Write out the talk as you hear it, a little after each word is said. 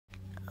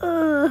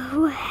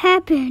What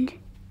happened?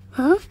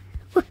 Huh?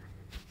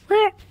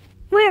 Where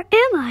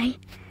am I?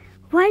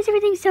 Why is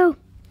everything so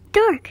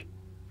dark?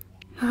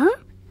 Huh?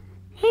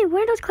 Hey,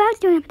 what are those clouds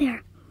doing up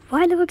there?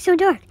 Why do they look so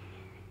dark?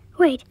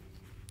 Wait,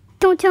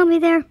 don't tell me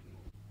they're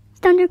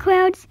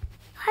thunderclouds.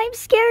 I'm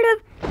scared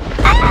of...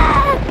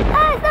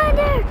 Ah,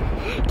 thunder!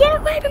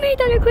 Get away from me,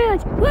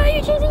 thunderclouds! Why are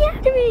you chasing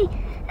after me?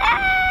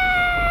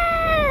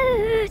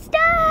 Ah!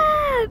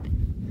 Stop!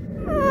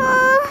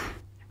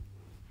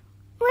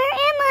 Where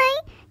am I?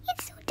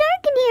 It's so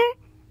dark in here.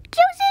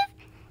 Joesph?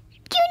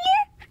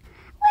 Junior?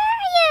 Where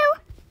are you?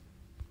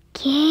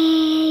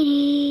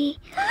 Katie.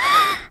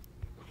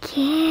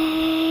 Katie.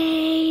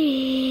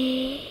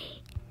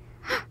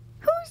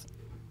 Who's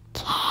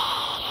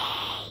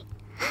Katie?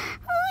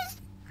 Who's...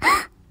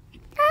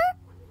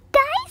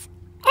 Guys?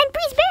 And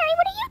Breeze Berry,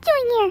 what are you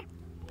doing here?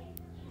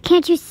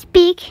 Can't you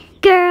speak,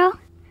 girl?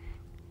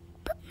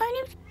 But my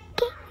name's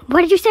Katie.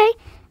 What did you say?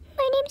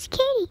 My name's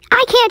Katie.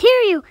 I can't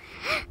hear you.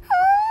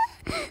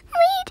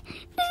 Wait,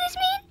 does this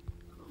mean...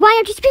 Why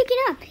aren't you speaking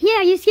up?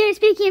 Yeah, you scared of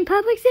speaking in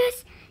public,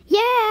 sis?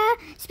 Yeah,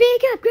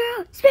 speak up,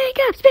 girl. Speak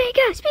up, speak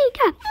up, speak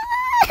up.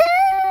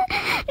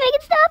 Make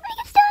it stop, make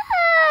it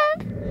stop.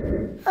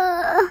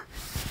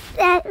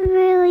 That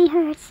really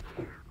hurts.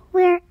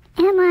 Where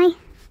am I?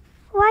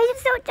 Why is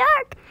it so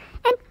dark?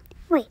 And,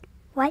 wait,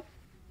 what?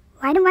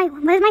 Why does my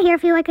hair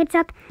feel like it's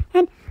up?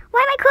 And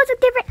why my clothes look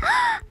different?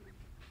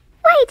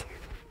 Wait,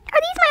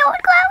 are these my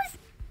old clothes?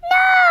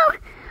 No!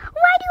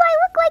 Why do I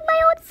look like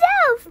my old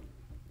self?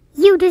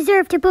 You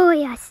deserve to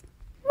bully us.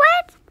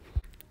 What?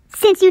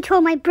 Since you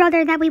told my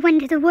brother that we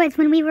went into the woods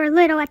when we were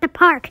little at the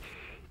park,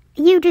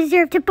 you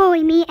deserve to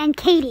bully me and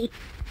Katie.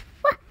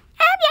 Well, Abby,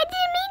 I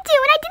didn't mean to,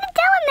 and I didn't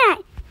tell him that.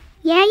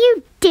 Yeah,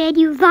 you did,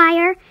 you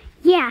liar.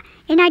 Yeah,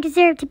 and I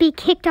deserve to be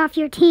kicked off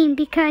your team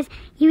because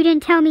you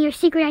didn't tell me your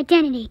secret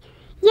identity.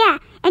 Yeah,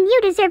 and you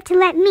deserve to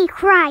let me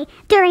cry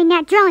during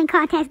that drawing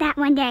contest that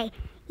one day.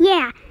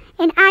 Yeah,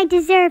 and I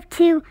deserve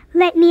to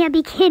let Mia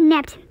be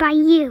kidnapped by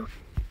you.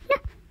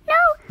 No,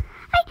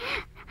 I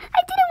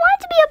didn't want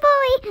to be a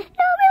bully.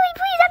 No, really,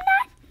 please, I'm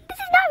not. This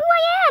is not who I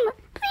am.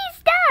 Please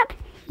stop.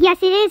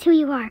 Yes, it is who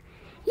you are.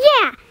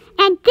 Yeah,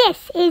 and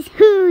this is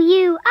who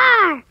you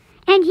are.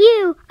 And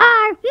you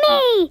are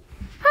me.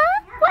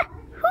 Huh? What?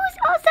 Who's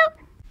also...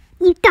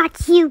 You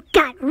thought you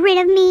got rid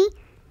of me?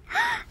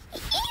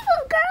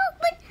 Evil girl,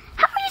 but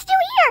how are you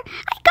still here?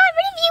 I got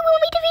rid of you when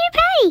we defeated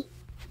Patty.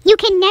 You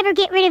can never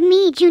get rid of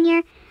me,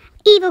 Junior.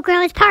 Evil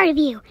girl is part of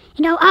you,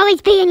 and I'll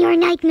always be in your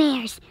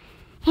nightmares.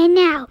 And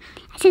now,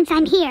 since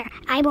I'm here,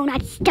 I will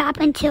not stop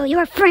until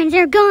your friends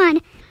are gone.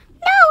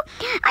 No,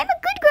 I'm a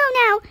good girl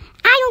now.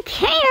 I don't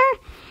care.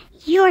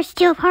 You're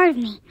still part of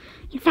me.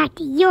 In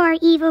fact, you're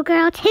evil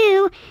girl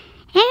too.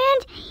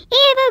 And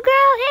evil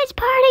girl is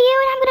part of you,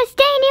 and I'm going to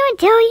stay in you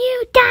until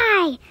you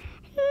die.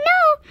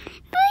 No,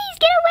 please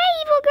get away,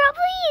 evil girl,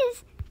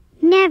 please.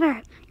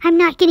 Never. I'm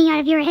not getting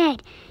out of your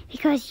head,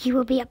 because you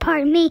will be a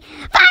part of me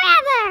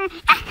forever.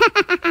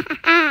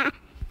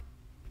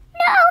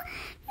 No.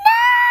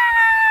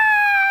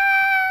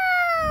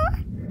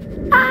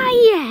 Ah,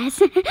 yes.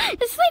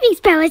 The sleeping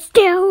spell is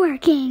still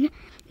working.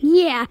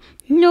 Yeah,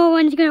 no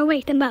one's gonna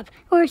wake them up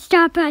or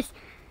stop us.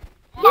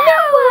 No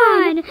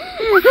one!